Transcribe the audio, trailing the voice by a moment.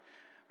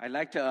I'd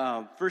like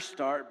to first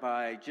start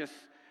by just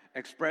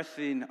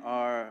expressing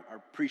our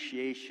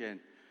appreciation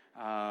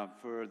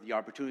for the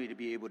opportunity to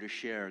be able to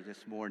share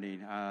this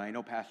morning. I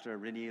know Pastor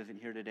Rennie isn't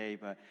here today,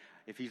 but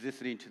if he's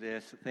listening to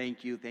this,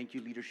 thank you. Thank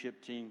you,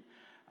 leadership team.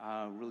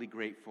 Really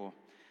grateful.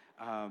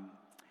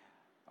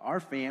 Our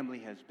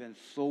family has been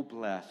so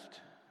blessed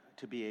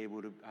to be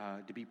able to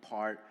be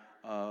part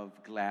of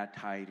Glad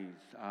Tidings.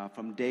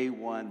 From day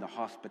one, the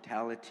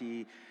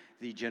hospitality,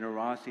 the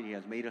generosity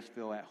has made us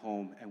feel at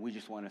home, and we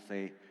just want to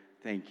say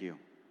thank you.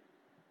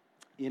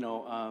 You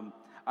know,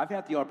 I've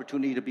had the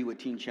opportunity to be with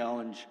Teen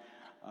Challenge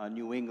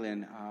New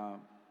England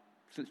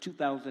since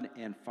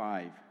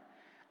 2005.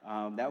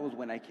 That was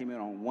when I came in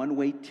on a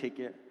one-way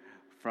ticket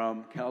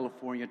from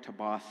California to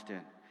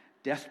Boston,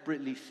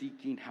 desperately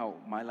seeking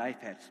help. My life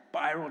had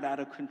spiraled out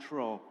of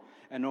control,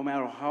 and no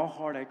matter how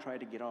hard I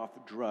tried to get off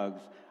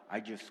drugs, I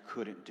just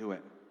couldn't do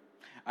it.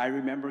 I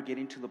remember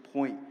getting to the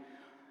point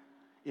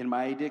in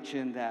my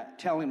addiction that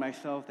telling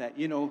myself that,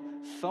 you know,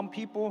 some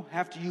people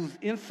have to use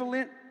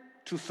insulin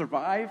to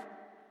survive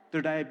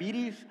their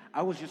diabetes.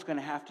 I was just going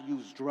to have to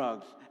use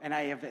drugs, and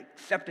I have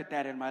accepted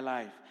that in my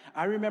life.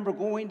 I remember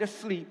going to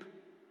sleep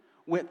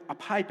with a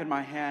pipe in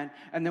my hand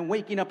and then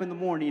waking up in the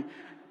morning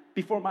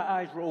before my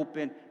eyes were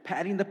open,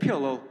 patting the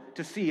pillow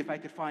to see if I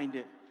could find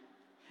it.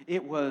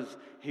 It was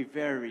a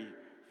very,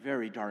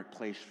 very dark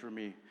place for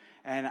me,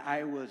 and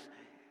I was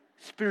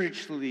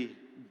spiritually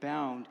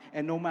bound,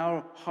 and no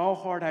matter how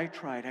hard I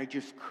tried, I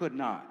just could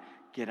not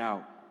get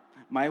out.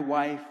 My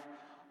wife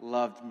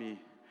loved me,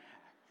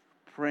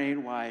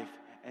 praying wife,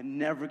 and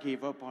never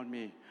gave up on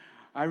me.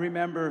 I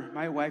remember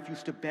my wife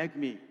used to beg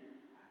me,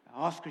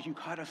 Oscar, you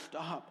gotta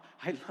stop.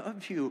 I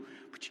love you,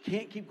 but you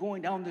can't keep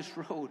going down this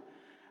road.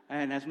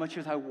 And as much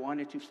as I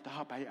wanted to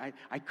stop,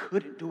 I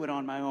couldn't do it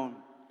on my own.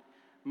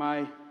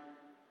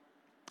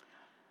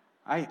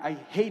 I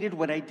hated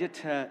what I did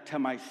to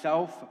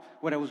myself,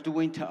 what I was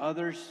doing to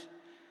others.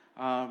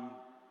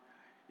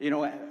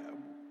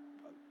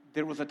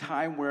 There was a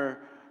time where,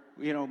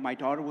 my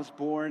daughter was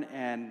born,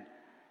 and,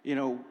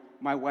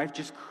 my wife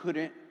just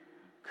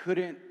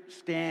couldn't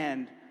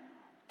stand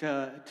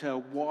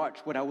to watch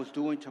what I was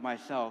doing to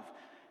myself.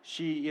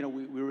 We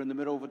were in the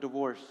middle of a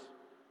divorce,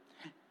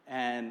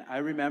 and I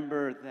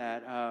remember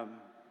that, I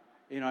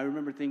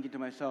remember thinking to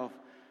myself,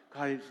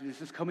 God,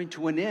 this is coming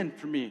to an end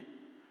for me.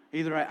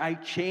 Either I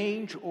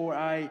change or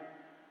I'm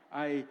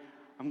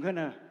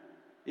gonna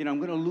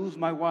lose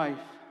my wife.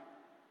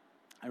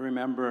 I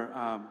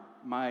remember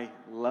my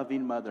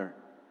loving mother.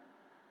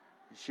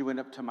 She went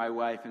up to my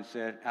wife and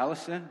said,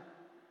 Allison,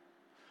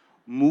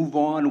 move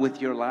on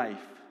with your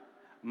life.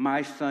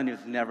 My son is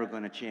never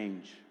going to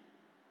change.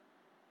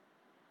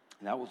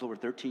 And that was over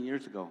 13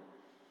 years ago.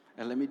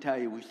 And let me tell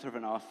you, we serve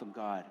an awesome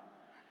God.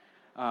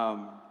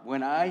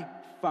 When I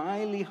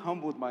finally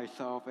humbled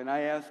myself and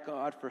I asked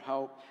God for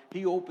help,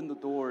 He opened the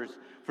doors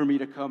for me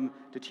to come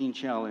to Teen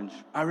Challenge.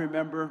 I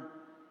remember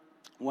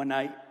one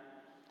night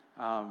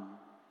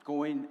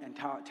going and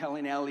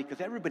telling Ellie, because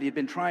everybody had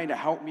been trying to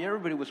help me.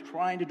 Everybody was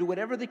trying to do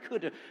whatever they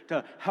could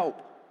to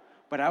help.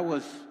 But I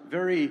was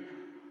very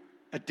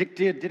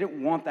addicted,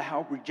 didn't want the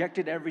help,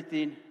 rejected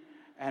everything.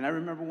 And I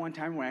remember one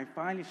time when I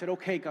finally said,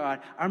 okay, God,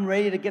 I'm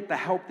ready to get the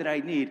help that I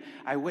need.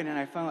 I went and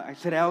I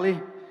said, Ellie,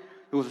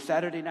 it was a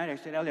Saturday night. I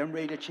said, Ellie, I'm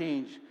ready to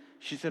change.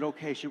 She said,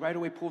 okay. She right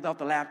away pulled out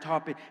the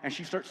laptop and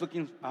she starts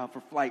looking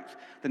for flights.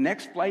 The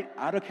next flight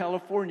out of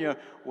California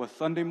was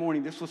Sunday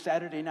morning. This was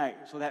Saturday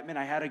night. So that meant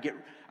I had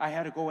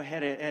to go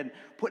ahead and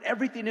put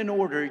everything in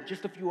order in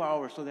just a few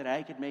hours so that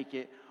I could make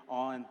it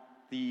on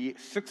the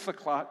 6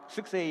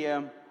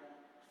 a.m.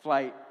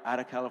 flight out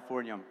of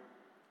California.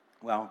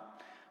 Well,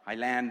 I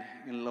land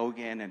in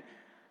Logan and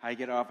I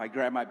get off, I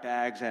grab my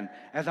bags, and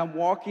as I'm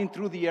walking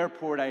through the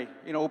airport, I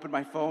open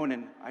my phone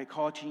and I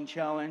call Teen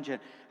Challenge, and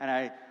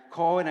I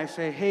call and I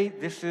say, hey,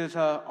 this is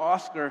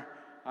Oscar.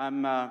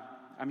 I'm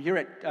here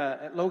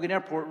at Logan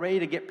Airport, ready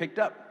to get picked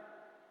up.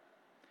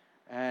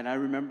 And I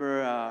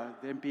remember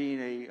there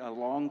being a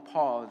long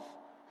pause.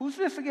 Who's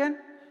this again?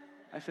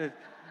 I said,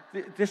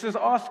 this is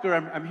Oscar.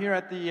 I'm here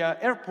at the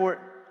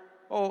airport.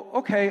 Oh,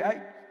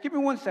 okay. Give me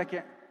 1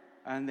 second.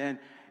 And then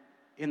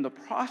in the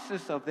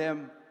process of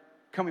them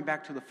coming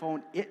back to the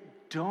phone,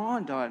 it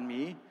dawned on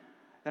me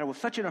that I was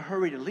such in a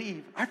hurry to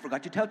leave, I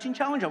forgot to tell Teen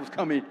Challenge I was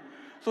coming.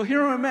 So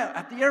here I'm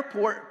at the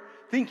airport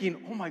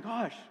thinking, oh my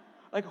gosh,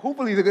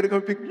 hopefully they're going to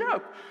come pick me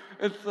up.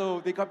 And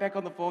so they got back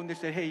on the phone. They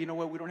said, hey, you know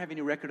what, we don't have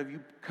any record of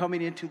you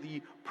coming into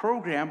the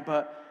program,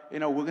 but, we're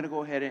going to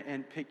go ahead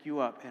and pick you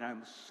up. And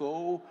I'm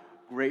so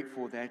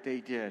grateful that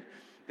they did.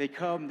 They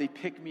come, they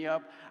pick me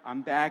up.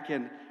 I'm back,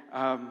 and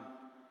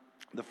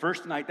the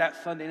first night,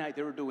 that Sunday night,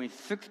 they were doing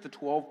 6 to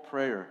 12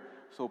 prayer.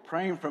 So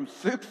praying from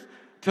 6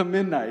 to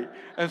midnight.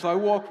 And so I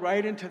walked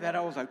right into that.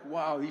 I was like,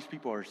 wow, these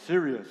people are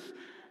serious,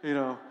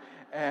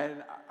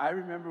 And I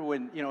remember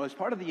when, as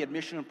part of the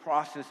admission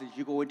process as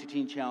you go into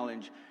Teen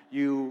Challenge,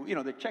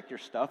 they check your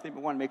stuff. They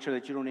want to make sure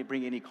that you don't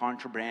bring any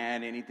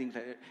contraband, anything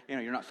that,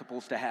 you're not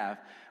supposed to have.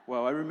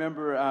 Well, I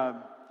remember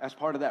as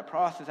part of that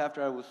process,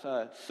 after I was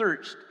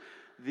searched,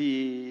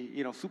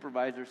 the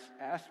supervisors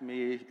asked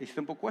me a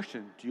simple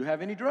question: "Do you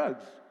have any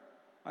drugs?"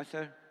 I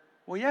said,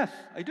 "Well, yes,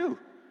 I do."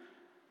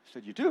 He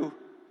said, "You do?"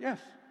 "Yes."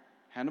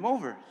 "Hand them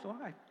over." So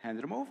I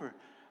handed them over.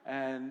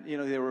 And,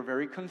 they were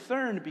very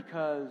concerned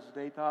because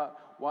they thought,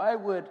 why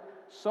would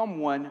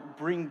someone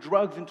bring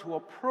drugs into a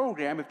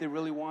program if they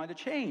really wanted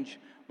to change?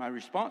 My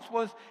response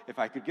was, if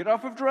I could get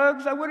off of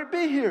drugs, I wouldn't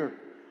be here.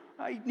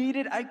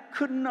 I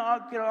could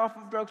not get off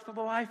of drugs for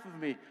the life of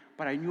me.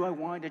 But I knew I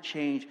wanted to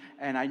change,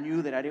 and I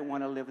knew that I didn't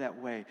want to live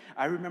that way.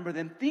 I remember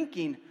then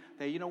thinking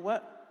that, you know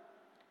what?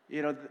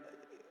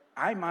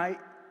 I might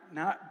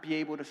not be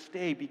able to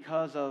stay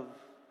because of,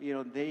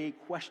 they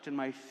questioned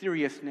my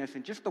seriousness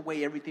and just the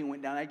way everything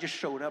went down. I just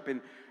showed up and,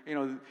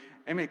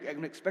 I'm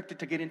expected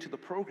to get into the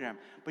program.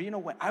 But you know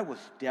what? I was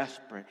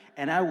desperate,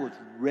 and I was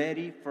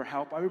ready for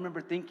help. I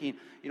remember thinking,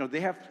 they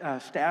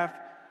have staff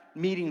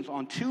meetings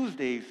on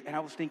Tuesdays, and I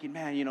was thinking,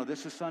 man,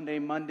 this is Sunday,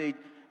 Monday,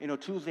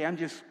 Tuesday. I'm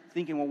just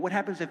thinking, well, what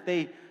happens if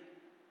they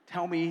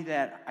tell me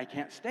that I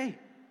can't stay?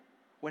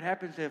 What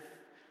happens if,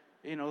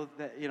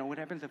 what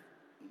happens if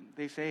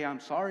they say,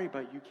 I'm sorry,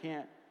 but you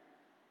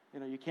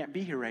can't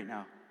be here right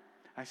now?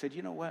 I said,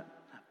 you know what?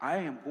 I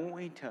am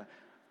going to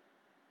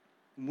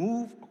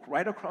move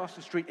right across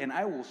the street, and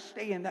I will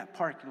stay in that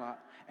parking lot,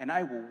 and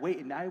I will wait,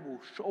 and I will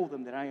show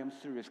them that I am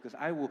serious, because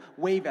I will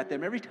wave at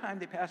them every time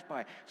they pass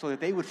by so that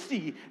they would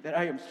see that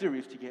I am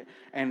serious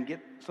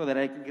so that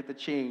I can get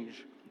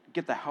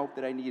the help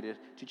that I needed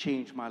to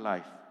change my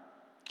life.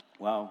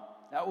 Well,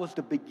 that was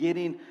the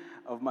beginning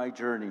of my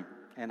journey,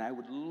 and I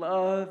would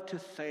love to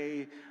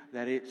say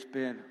that it's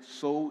been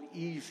so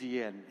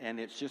easy, and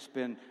it's just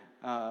been,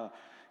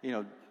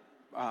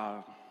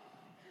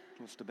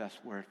 what's the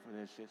best word for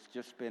this? It's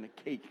just been a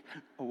cake,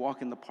 a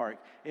walk in the park.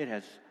 It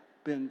has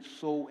been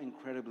so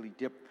incredibly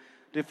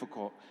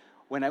difficult.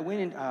 When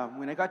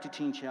I got to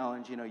Teen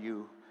Challenge,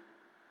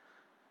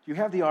 you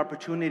have the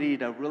opportunity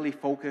to really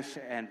focus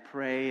and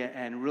pray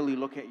and really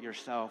look at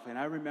yourself. And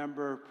I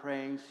remember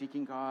praying,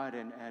 seeking God,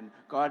 and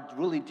God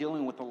really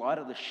dealing with a lot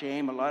of the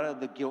shame, a lot of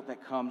the guilt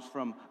that comes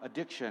from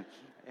addiction.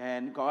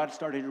 And God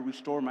started to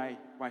restore my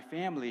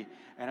family.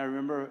 And I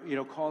remember,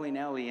 calling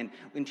Ellie. And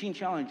in Teen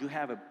Challenge, you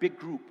have a big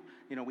group.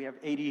 We have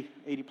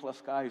 80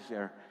 plus guys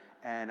there.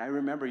 And I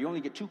remember you only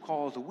get 2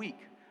 calls a week.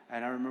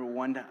 And I remember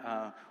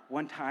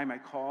one time I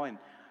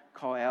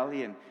call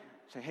Ellie and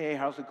say, hey,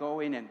 how's it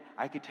going? And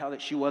I could tell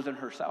that she wasn't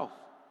herself.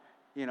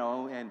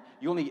 And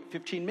you only get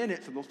 15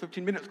 minutes, and those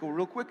 15 minutes go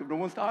real quick if no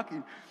one's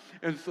talking.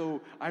 And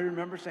so I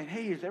remember saying,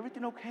 hey, is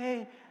everything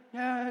okay?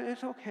 Yeah,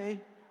 it's okay.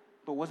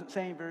 But wasn't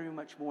saying very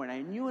much more. And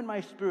I knew in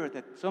my spirit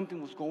that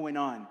something was going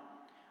on.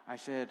 I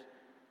said,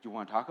 do you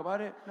want to talk about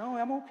it? No,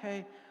 I'm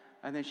okay.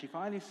 And then she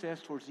finally says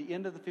towards the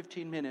end of the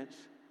 15 minutes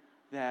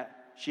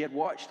that she had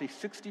watched a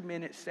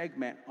 60-minute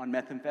segment on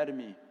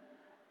methamphetamine.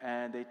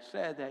 And they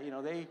said that,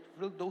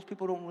 those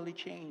people don't really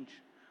change.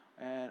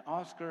 And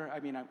Oscar,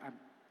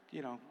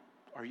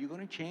 are you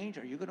going to change?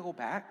 Are you going to go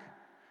back?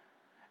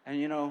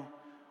 And,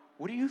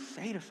 what do you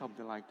say to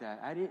something like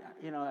that?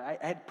 I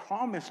had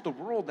promised the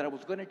world that I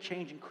was going to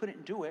change and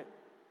couldn't do it.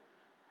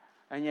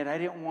 And yet I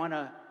didn't want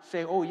to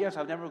say, oh, yes,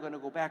 I'm never going to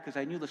go back, because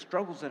I knew the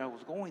struggles that I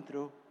was going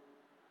through.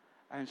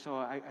 And so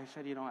I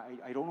said,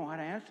 I don't know how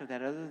to answer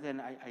that other than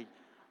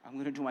I'm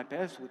going to do my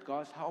best with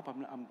God's help.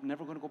 I'm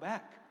never going to go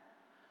back.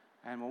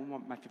 And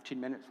my 15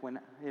 minutes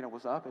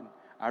was up, and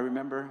I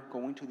remember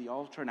going to the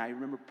altar, and I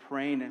remember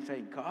praying and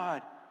saying,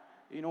 God,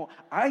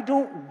 I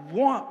don't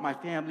want my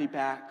family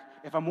back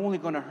if I'm only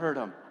going to hurt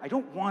them. I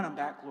don't want them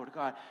back, Lord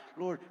God.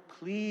 Lord,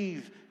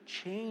 please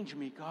change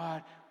me,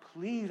 God.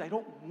 Please, I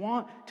don't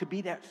want to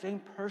be that same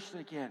person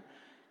again.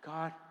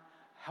 God,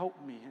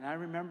 help me. And I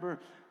remember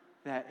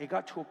that it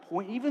got to a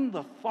point, even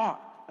the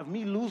thought of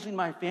me losing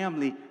my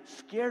family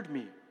scared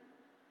me.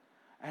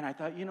 And I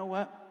thought, you know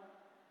what?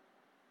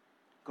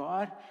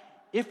 God,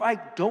 if I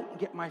don't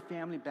get my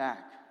family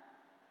back,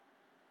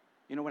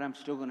 you know what? I'm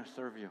still going to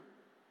serve you.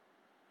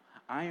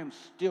 I am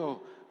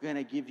still going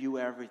to give you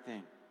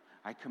everything.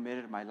 I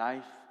committed my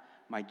life,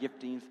 my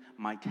giftings,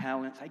 my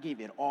talents. I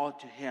gave it all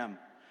to him.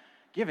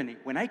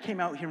 When I came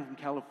out here from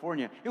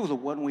California, it was a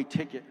one-way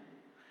ticket.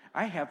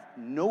 I have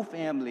no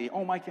family.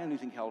 All my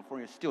family's in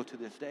California still to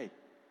this day.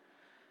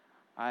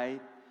 I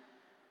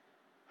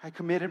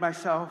committed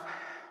myself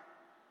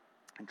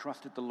and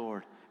trusted the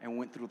Lord and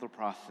went through the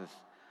process.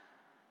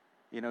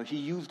 He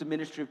used the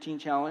ministry of Teen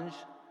Challenge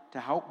to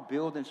help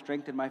build and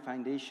strengthen my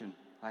foundation.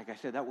 Like I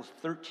said, that was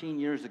 13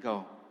 years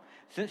ago.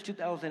 Since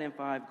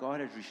 2005,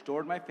 God has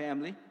restored my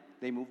family.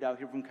 They moved out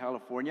here from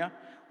California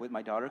with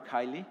my daughter,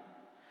 Kylie.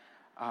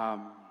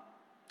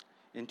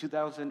 In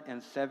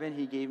 2007,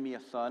 he gave me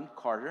a son,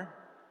 Carter,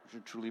 which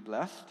I'm truly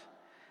blessed.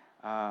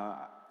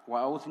 While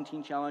I was in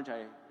Teen Challenge,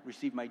 I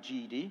received my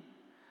GED.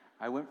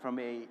 I went from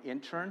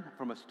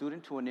a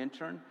student to an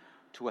intern,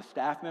 to a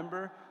staff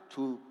member,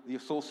 to the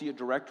associate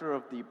director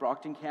of the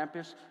Brockton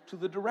campus, to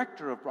the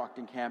director of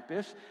Brockton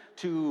campus,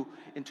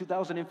 in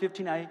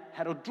 2015, I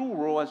had a dual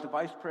role as the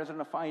vice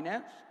president of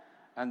finance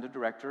and the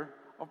director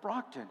of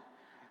Brockton.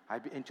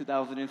 In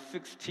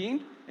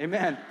 2016,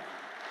 amen.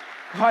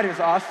 God is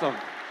awesome.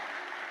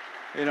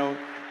 You know,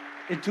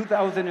 in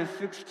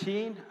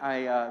 2016,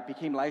 I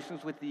became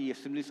licensed with the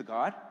Assemblies of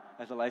God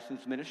as a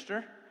licensed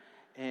minister,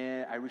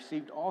 and I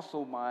received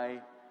also my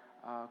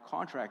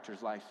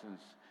contractor's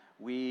license.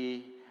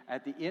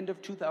 At the end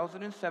of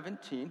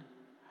 2017,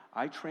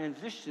 I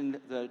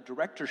transitioned the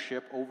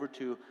directorship over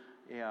to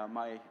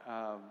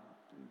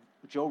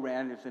Joe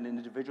Rand is an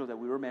individual that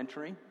we were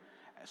mentoring,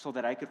 so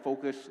that I could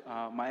focus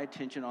my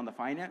attention on the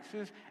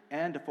finances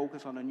and to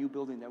focus on a new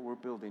building that we're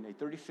building, a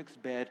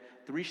 36-bed,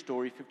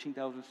 3-story,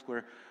 15,000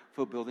 square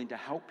foot building to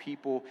help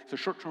people. It's a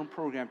short-term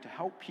program to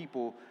help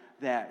people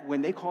that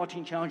when they call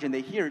Teen Challenge and they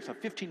hear it's a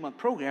 15-month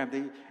program,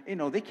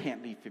 they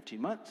can't leave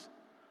 15 months.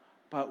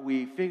 But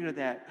we figured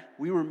that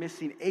we were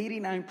missing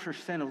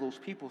 89% of those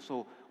people,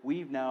 so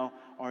we now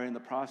are in the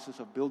process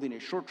of building a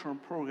short-term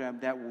program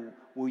that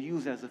we'll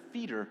use as a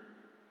feeder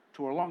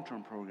to our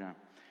long-term program.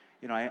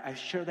 You know, I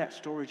share that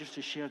story just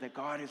to share that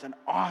God is an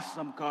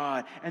awesome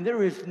God, and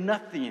there is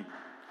nothing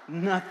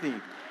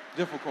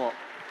difficult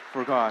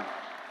for God.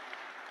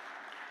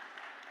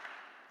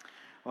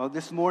 Well,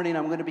 this morning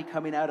I'm going to be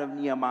coming out of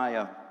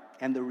Nehemiah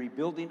and the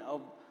rebuilding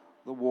of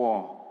the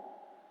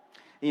wall.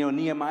 You know,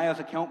 Nehemiah's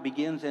account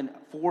begins in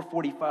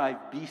 445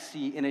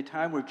 BC, in a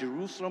time where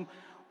Jerusalem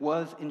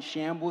was in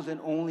shambles and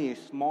only a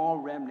small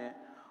remnant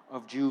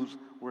of Jews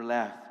were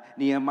left.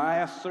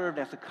 Nehemiah served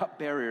as a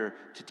cupbearer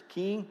to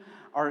King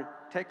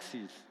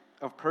Artaxerxes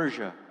of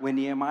Persia. When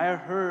Nehemiah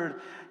heard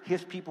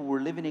his people were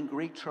living in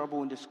great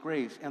trouble and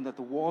disgrace, and that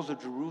the walls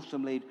of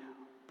Jerusalem lay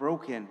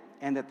broken,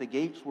 and that the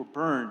gates were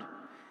burned,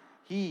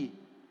 he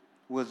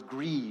was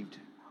grieved.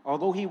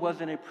 Although he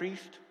wasn't a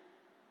priest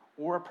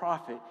or a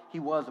prophet, he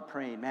was a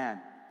praying man.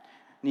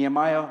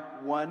 Nehemiah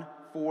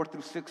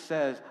 1:4-6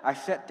 says, I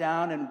sat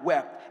down and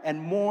wept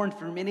and mourned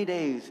for many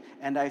days,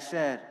 and I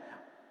said,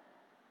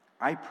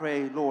 I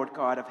pray, Lord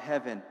God of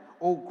heaven,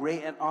 O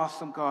great and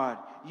awesome God,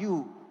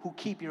 you who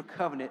keep your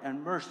covenant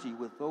and mercy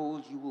with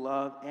those you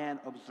love and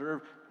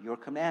observe your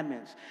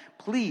commandments.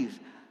 Please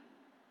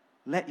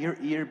let your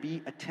ear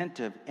be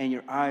attentive and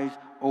your eyes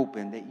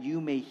open, that you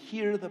may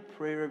hear the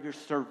prayer of your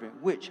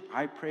servant, which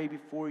I pray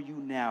before you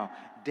now,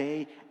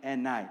 day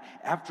and night.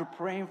 After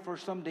praying for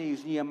some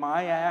days,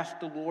 Nehemiah asked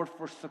the Lord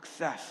for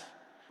success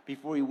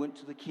before he went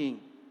to the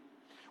king.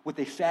 With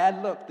a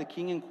sad look, the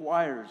king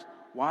inquires,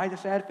 why the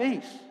sad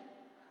face?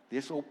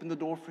 This opened the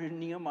door for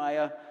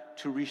Nehemiah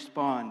to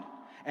respond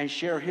and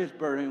share his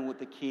burden with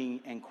the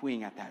king and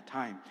queen at that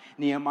time.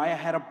 Nehemiah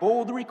had a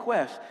bold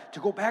request to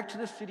go back to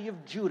the city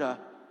of Judah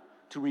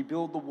to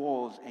rebuild the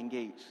walls and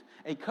gates.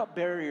 A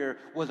cupbearer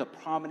was a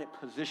prominent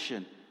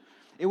position.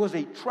 It was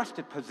a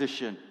trusted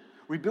position.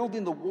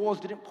 Rebuilding the walls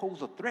didn't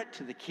pose a threat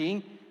to the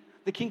king.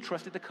 The king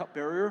trusted the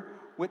cupbearer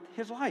with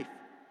his life.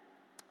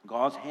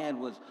 God's hand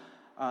was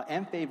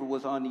and favor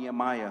was on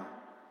Nehemiah.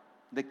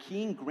 The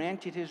king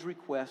granted his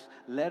request.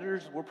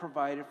 Letters were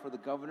provided for the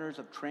governors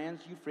of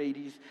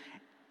Trans-Euphrates,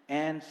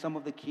 and some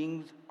of the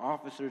king's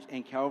officers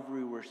and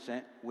cavalry were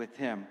sent with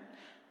him.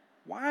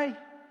 Why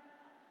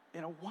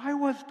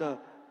was the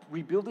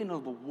rebuilding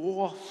of the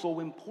wall so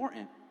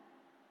important?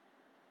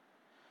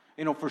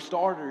 For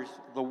starters,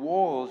 the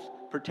walls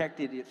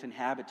protected its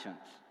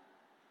inhabitants.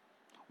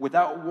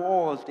 Without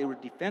walls, they were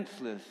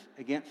defenseless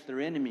against their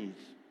enemies.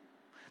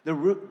 The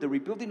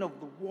rebuilding of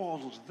the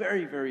walls was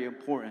very, very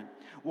important.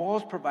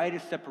 Walls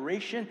provided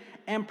separation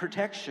and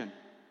protection.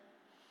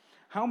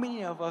 How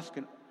many of us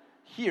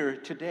here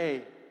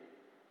today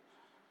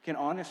can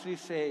honestly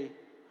say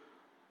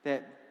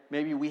that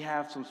maybe we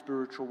have some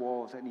spiritual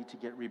walls that need to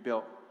get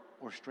rebuilt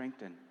or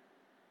strengthened?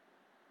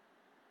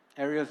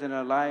 Areas in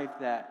our life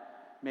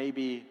that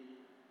maybe,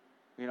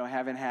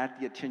 haven't had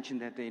the attention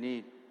that they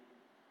need.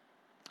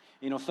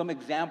 Some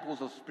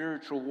examples of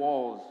spiritual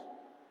walls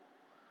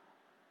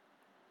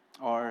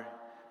are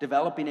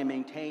developing and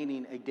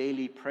maintaining a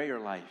daily prayer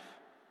life.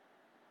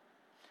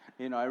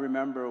 I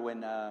remember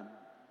when, I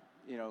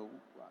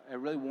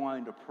really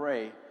wanted to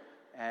pray,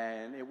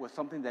 and it was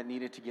something that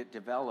needed to get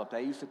developed. I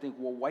used to think,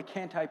 well, why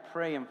can't I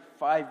pray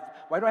why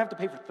do I have to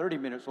pray for 30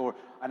 minutes or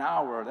an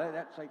hour?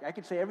 That's like, I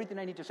could say everything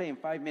I need to say in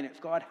 5 minutes.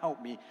 God,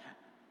 help me,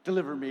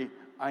 deliver me,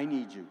 I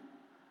need you.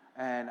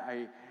 And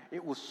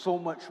it was so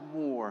much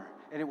more.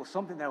 And it was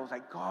something that I was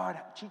like, God,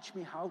 teach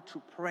me how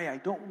to pray. I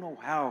don't know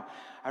how.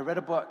 I read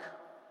a book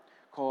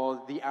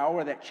called The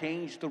Hour That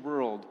Changed the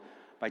World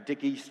by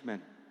Dick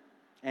Eastman.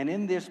 And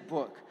in this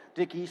book,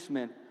 Dick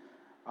Eastman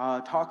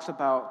talks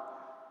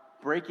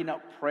about breaking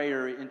up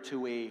prayer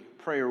into a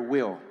prayer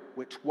wheel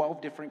with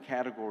 12 different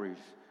categories: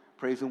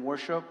 praise and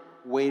worship,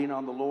 waiting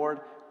on the Lord,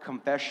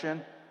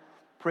 confession,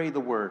 pray the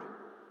word,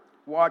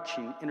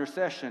 watching,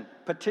 intercession,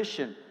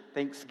 petition,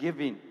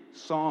 thanksgiving,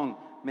 song,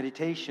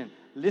 meditation,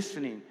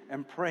 listening,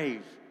 and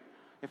praise.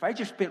 If I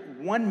just spent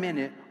 1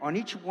 minute on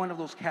each one of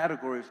those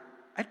categories,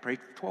 I'd pray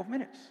for 12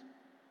 minutes.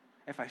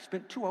 If I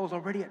spent 2, I was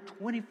already at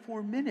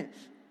 24 minutes.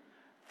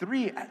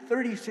 3 at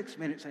 36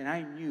 minutes, and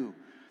I knew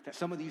that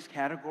some of these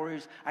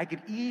categories, I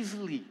could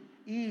easily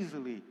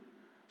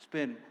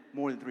spend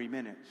more than 3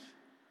 minutes.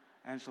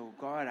 And so,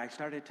 God, I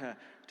started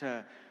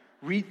to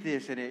read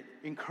this, and it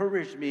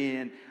encouraged me.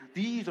 And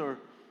these are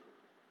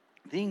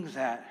things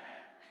that,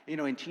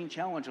 in Teen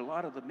Challenge, a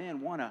lot of the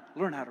men want to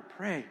learn how to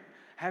pray.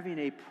 Having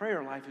a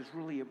prayer life is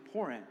really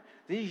important.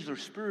 These are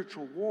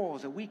spiritual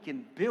walls that we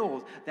can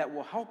build that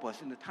will help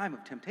us in the time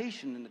of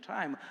temptation, in the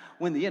time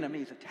when the enemy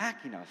is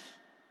attacking us.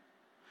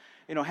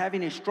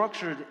 Having a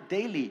structured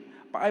daily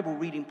Bible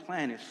reading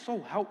plan is so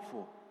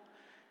helpful.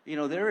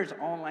 There is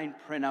online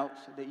printouts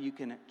that you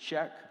can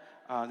check,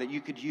 that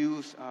you could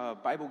use.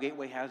 Bible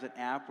Gateway has an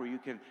app where you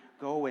can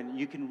go and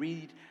you can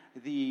read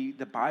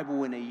the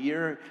Bible in a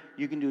year.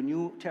 You can do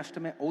New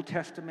Testament, Old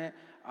Testament,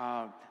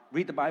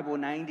 read the Bible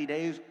in 90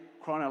 days,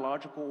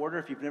 chronological order.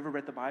 If you've never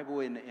read the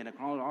Bible in a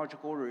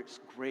chronological order, it's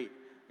great.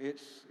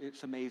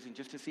 It's amazing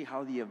just to see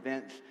how the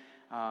events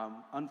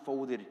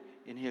unfolded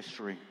in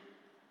history.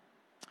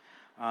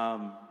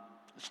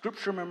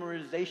 Scripture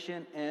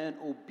memorization and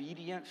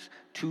obedience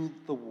to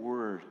the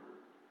Word.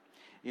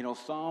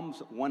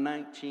 Psalms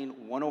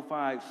 119,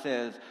 105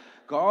 says,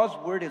 God's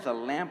Word is a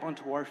lamp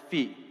unto our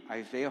feet.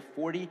 Isaiah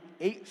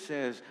 48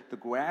 says, the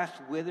grass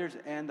withers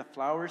and the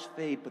flowers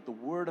fade, but the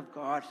Word of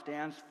God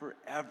stands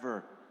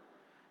forever.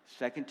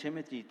 2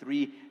 Timothy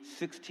 3,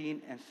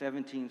 16 and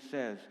 17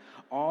 says,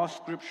 all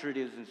Scripture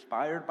is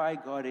inspired by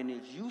God and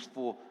is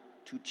useful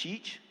to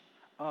teach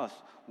us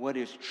what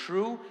is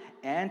true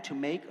and to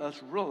make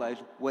us realize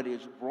what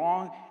is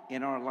wrong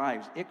in our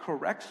lives. It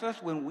corrects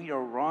us when we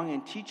are wrong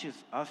and teaches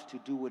us to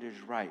do what is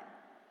right.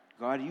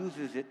 God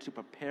uses it to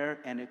prepare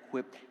and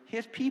equip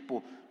His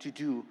people to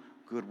do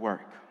good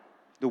work.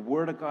 The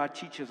Word of God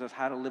teaches us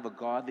how to live a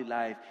godly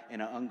life in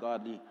an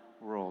ungodly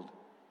world.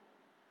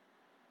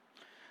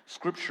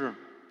 Spiritual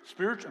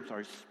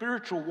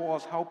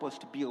walls help us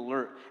to be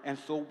alert and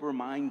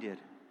sober-minded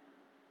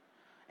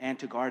and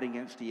to guard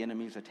against the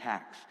enemy's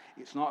attacks.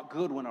 It's not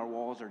good when our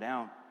walls are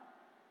down.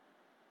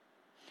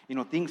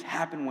 Things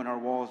happen when our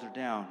walls are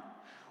down.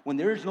 When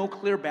there is no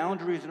clear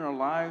boundaries in our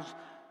lives,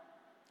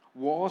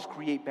 walls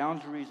create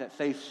boundaries that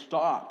say,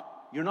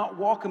 stop. You're not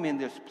welcome in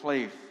this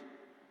place.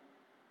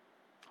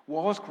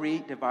 Walls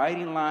create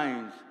dividing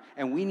lines,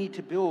 and we need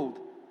to build,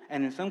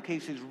 and in some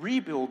cases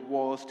rebuild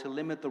walls to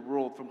limit the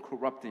world from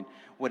corrupting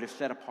what is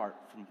set apart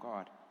from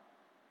God.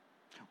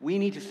 We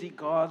need to seek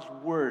God's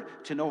Word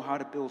to know how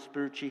to build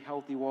spiritually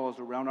healthy walls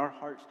around our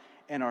hearts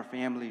and our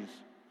families.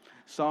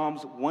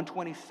 Psalms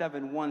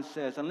 127:1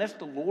 says, unless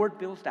the Lord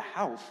builds the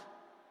house,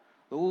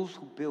 those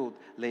who build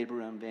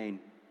labor in vain.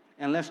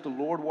 Unless the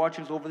Lord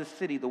watches over the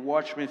city, the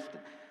watchmen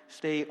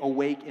stay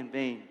awake in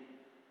vain.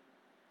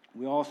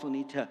 We also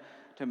need to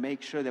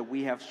make sure that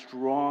we have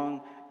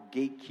strong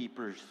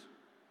gatekeepers.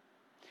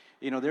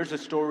 There's a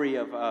story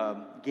of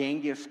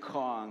Genghis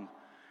Khan.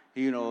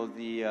 He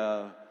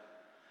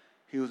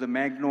was a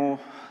Mongol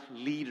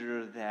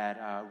leader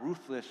that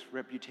ruthless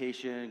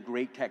reputation,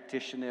 great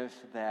tactician,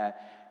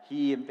 that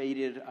he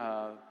invaded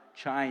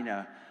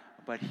China,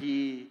 but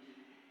he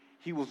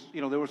was,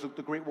 there was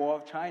the Great Wall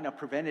of China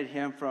prevented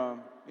him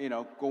from,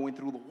 going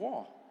through the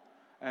wall.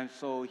 And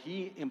so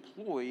he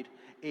employed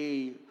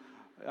a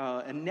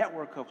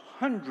network of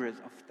hundreds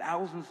of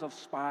thousands of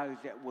spies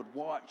that would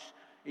watch,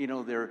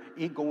 their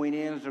going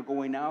ins, their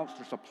going outs,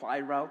 their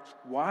supply routes.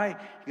 Why?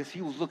 Because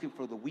he was looking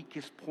for the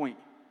weakest point.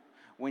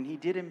 When he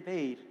did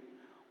invade,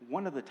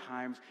 one of the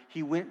times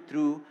he went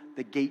through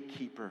the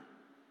gatekeeper.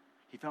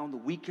 He found the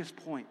weakest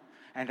point.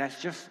 And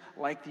that's just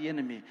like the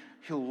enemy.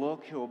 He'll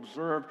look, he'll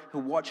observe,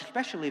 he'll watch,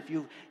 especially if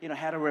you've,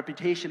 had a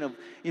reputation of,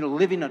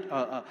 living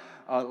a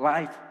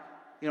life,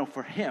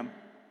 for him.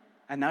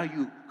 And now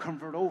you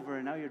convert over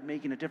and now you're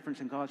making a difference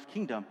in God's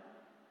kingdom.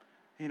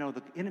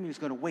 The enemy is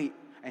going to wait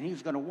and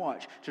he's going to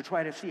watch to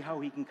try to see how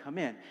he can come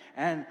in.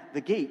 And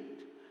the gate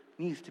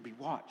needs to be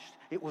watched.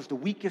 It was the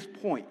weakest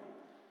point.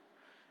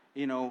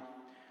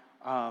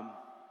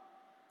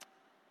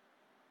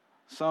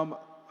 Some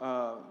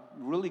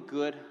really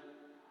good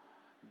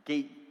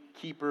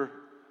gatekeeper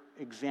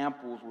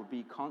examples would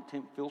be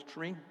content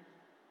filtering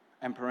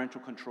and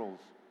parental controls.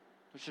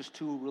 It's just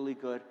two really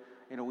good.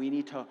 We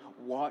need to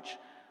watch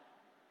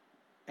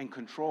and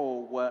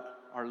control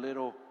what our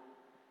little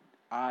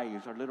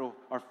eyes,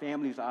 our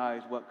family's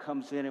eyes, what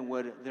comes in and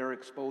what they're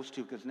exposed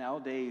to. Because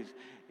nowadays,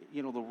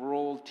 the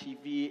world,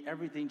 TV,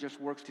 everything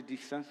just works to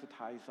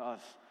desensitize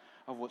us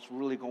of what's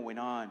really going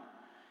on.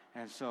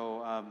 And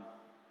so,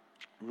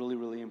 really,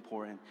 really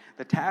important.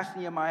 The task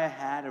Nehemiah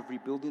had of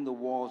rebuilding the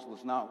walls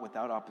was not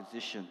without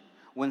opposition.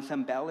 When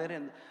Sanballat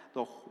and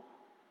the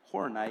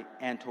Horonite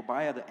and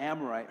Tobiah the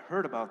Amorite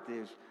heard about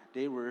this,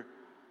 they were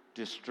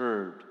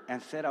disturbed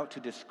and set out to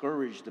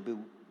discourage the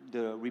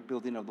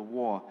rebuilding of the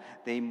wall.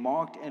 They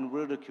mocked and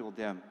ridiculed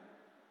them.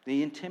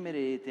 They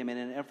intimidated them in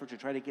an effort to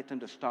try to get them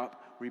to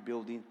stop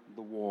rebuilding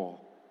the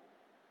wall.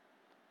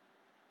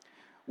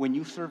 When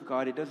you serve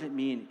God, it doesn't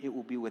mean it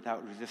will be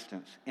without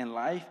resistance. In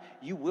life,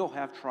 you will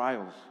have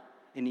trials.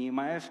 In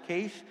Nehemiah's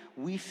case,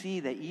 we see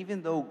that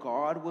even though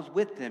God was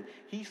with him,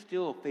 he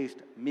still faced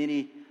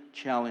many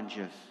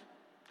challenges.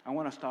 I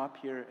want to stop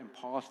here and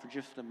pause for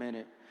just a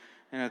minute,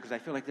 because I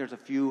feel like there's a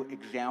few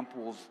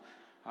examples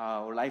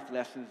or life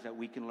lessons that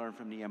we can learn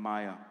from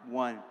Nehemiah.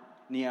 One,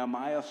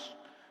 Nehemiah's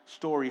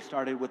story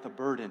started with a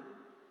burden.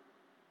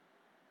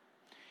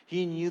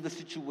 He knew the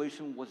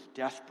situation was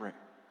desperate.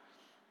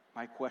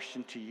 My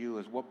question to you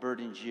is, what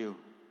burdens you?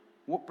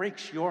 What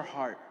breaks your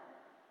heart?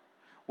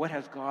 What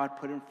has God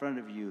put in front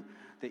of you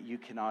that you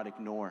cannot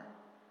ignore?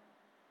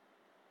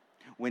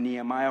 When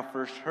Nehemiah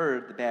first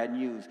heard the bad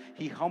news,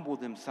 he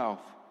humbled himself,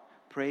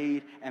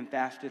 prayed, and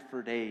fasted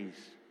for days.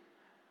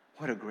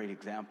 What a great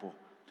example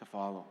to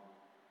follow.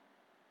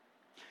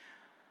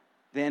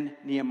 Then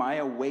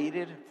Nehemiah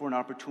waited for an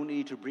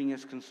opportunity to bring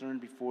his concern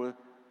before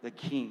the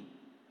king.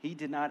 He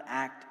did not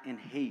act in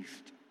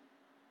haste,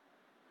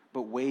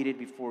 but waited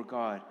before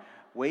God.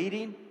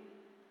 Waiting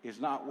is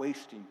not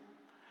wasting.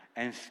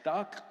 And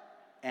stuck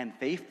and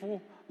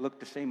faithful look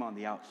the same on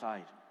the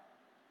outside.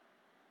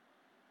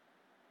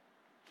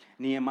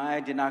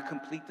 Nehemiah did not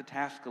complete the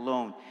task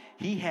alone.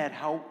 He had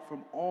help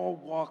from all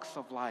walks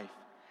of life.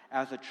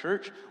 As a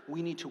church,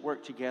 we need to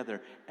work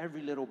together.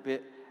 Every little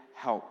bit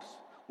helps.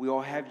 We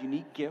all have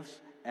unique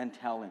gifts and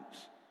talents.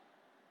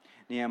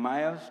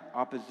 Nehemiah's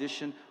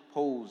opposition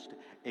posed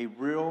a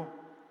real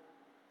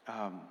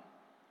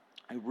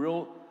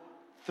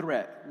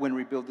threat when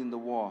rebuilding the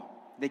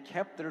wall. They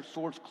kept their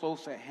swords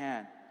close at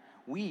hand.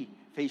 We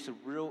face a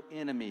real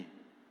enemy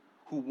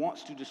who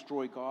wants to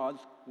destroy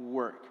God's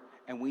work,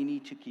 and we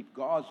need to keep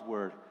God's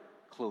word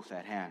close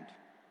at hand.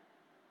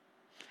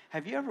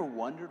 Have you ever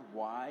wondered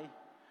why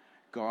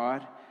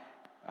God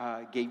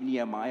gave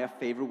Nehemiah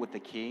favor with the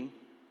king,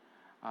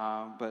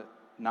 but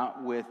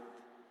not with,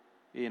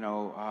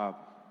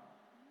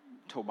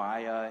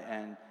 Tobiah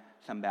and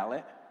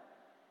Sanballat?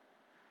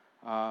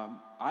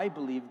 I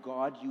believe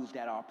God used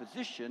that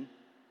opposition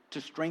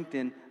to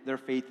strengthen their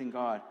faith in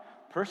God.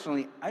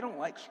 Personally, I don't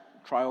like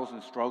trials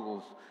and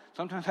struggles.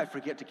 Sometimes I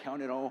forget to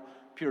count it all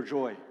pure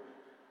joy.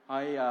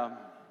 I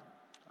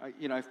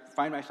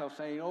find myself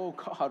saying, "Oh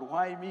God,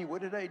 why me?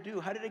 What did I do?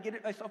 How did I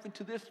get myself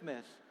into this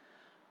mess?"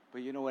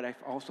 But you know what I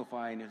also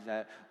find is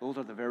that those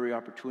are the very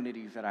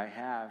opportunities that I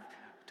have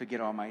to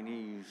get on my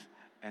knees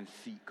and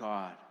seek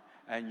God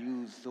and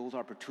use those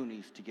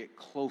opportunities to get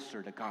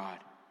closer to God.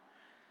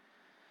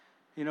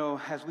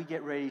 As we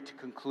get ready to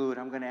conclude,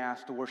 I'm going to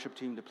ask the worship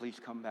team to please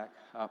come back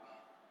up.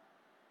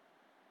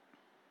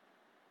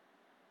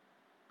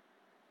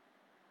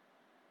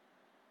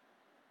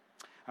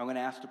 I'm going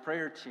to ask the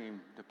prayer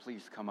team to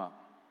please come up.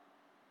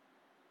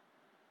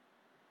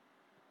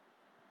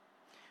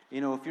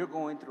 If you're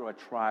going through a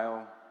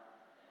trial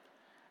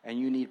and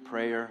you need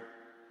prayer,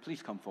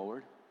 please come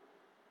forward.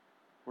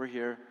 We're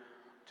here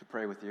to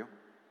pray with you.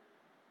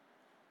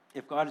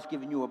 If God has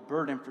given you a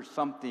burden for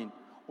something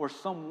or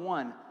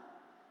someone,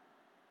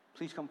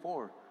 please come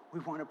forward. We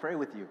want to pray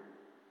with you.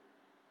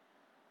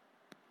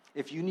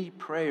 If you need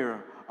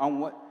prayer on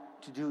what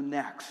to do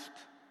next,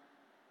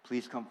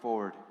 please come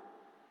forward.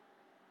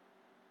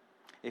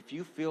 If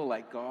you feel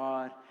like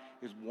God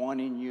is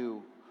wanting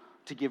you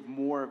to give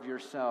more of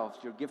yourselves,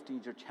 your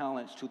giftings, your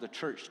talents to the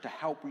church to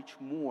help reach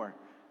more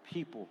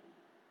people,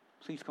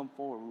 please come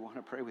forward. We want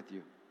to pray with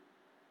you.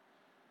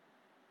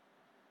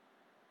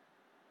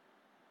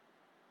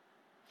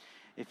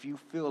 If you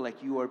feel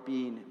like you are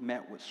being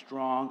met with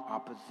strong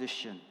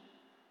opposition,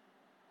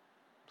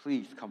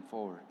 please come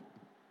forward.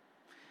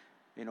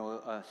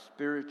 A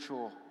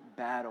spiritual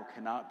battle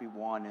cannot be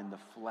won in the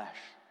flesh.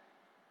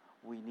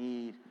 We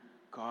need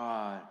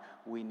God.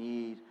 We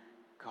need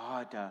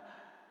God to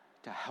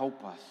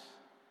help us.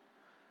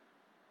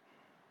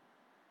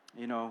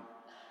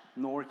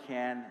 Nor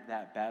can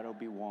that battle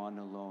be won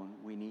alone.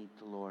 We need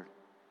the Lord.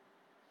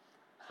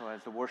 So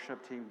as the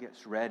worship team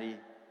gets ready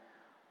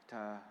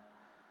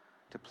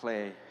to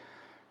play,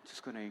 I'm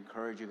just going to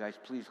encourage you guys,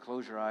 please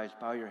close your eyes,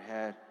 bow your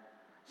head,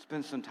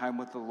 spend some time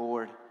with the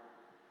Lord.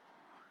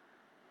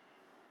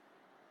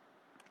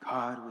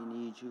 God, we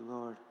need you,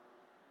 Lord.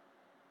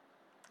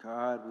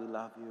 God, we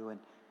love you, and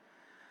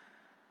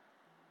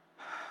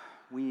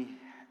we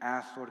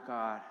ask, Lord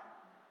God,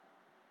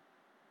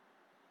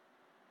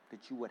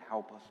 that you would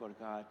help us, Lord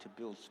God, to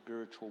build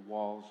spiritual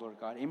walls, Lord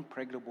God,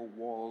 impregnable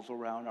walls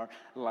around our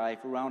life,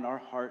 around our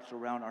hearts,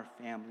 around our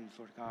families,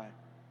 Lord God.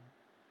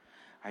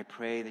 I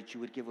pray that you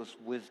would give us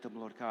wisdom,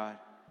 Lord God.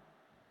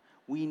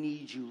 We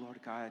need you,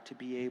 Lord God, to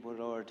be able,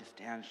 Lord, to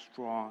stand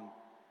strong.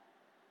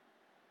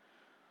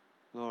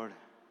 Lord,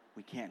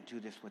 we can't do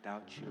this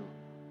without you.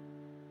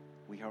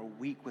 We are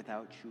weak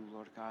without you,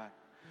 Lord God.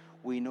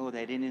 We know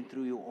that in and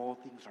through you all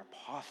things are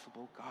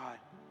possible, God.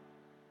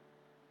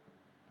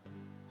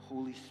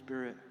 Holy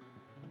Spirit,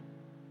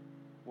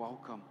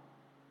 welcome.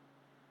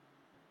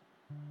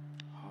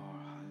 Oh,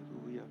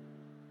 hallelujah.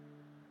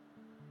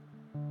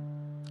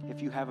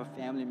 If you have a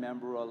family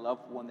member or a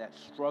loved one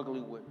that's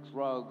struggling with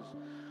drugs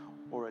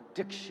or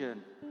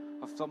addiction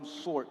of some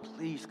sort,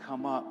 please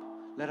come up.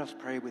 Let us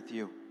pray with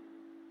you.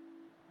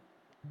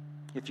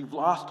 If you've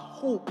lost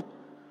hope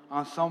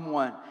on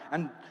someone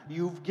and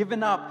you've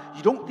given up,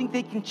 you don't think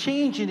they can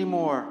change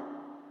anymore,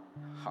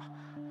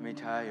 let me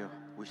tell you,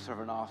 we serve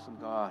an awesome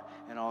God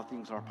and all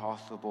things are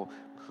possible.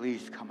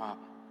 Please come up.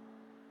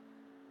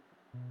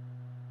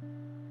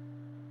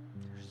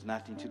 There's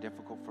nothing too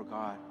difficult for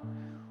God.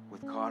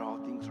 With God, all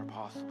things are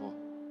possible.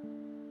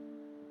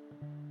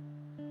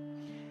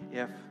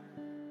 If,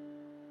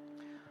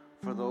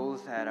 for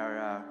those that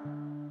are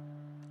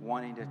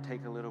wanting to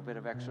take a little bit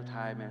of extra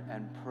time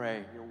and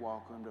pray, you're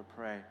welcome to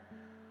pray.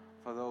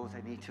 For those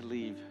that need to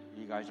leave,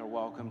 you guys are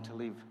welcome to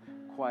leave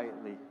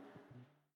quietly.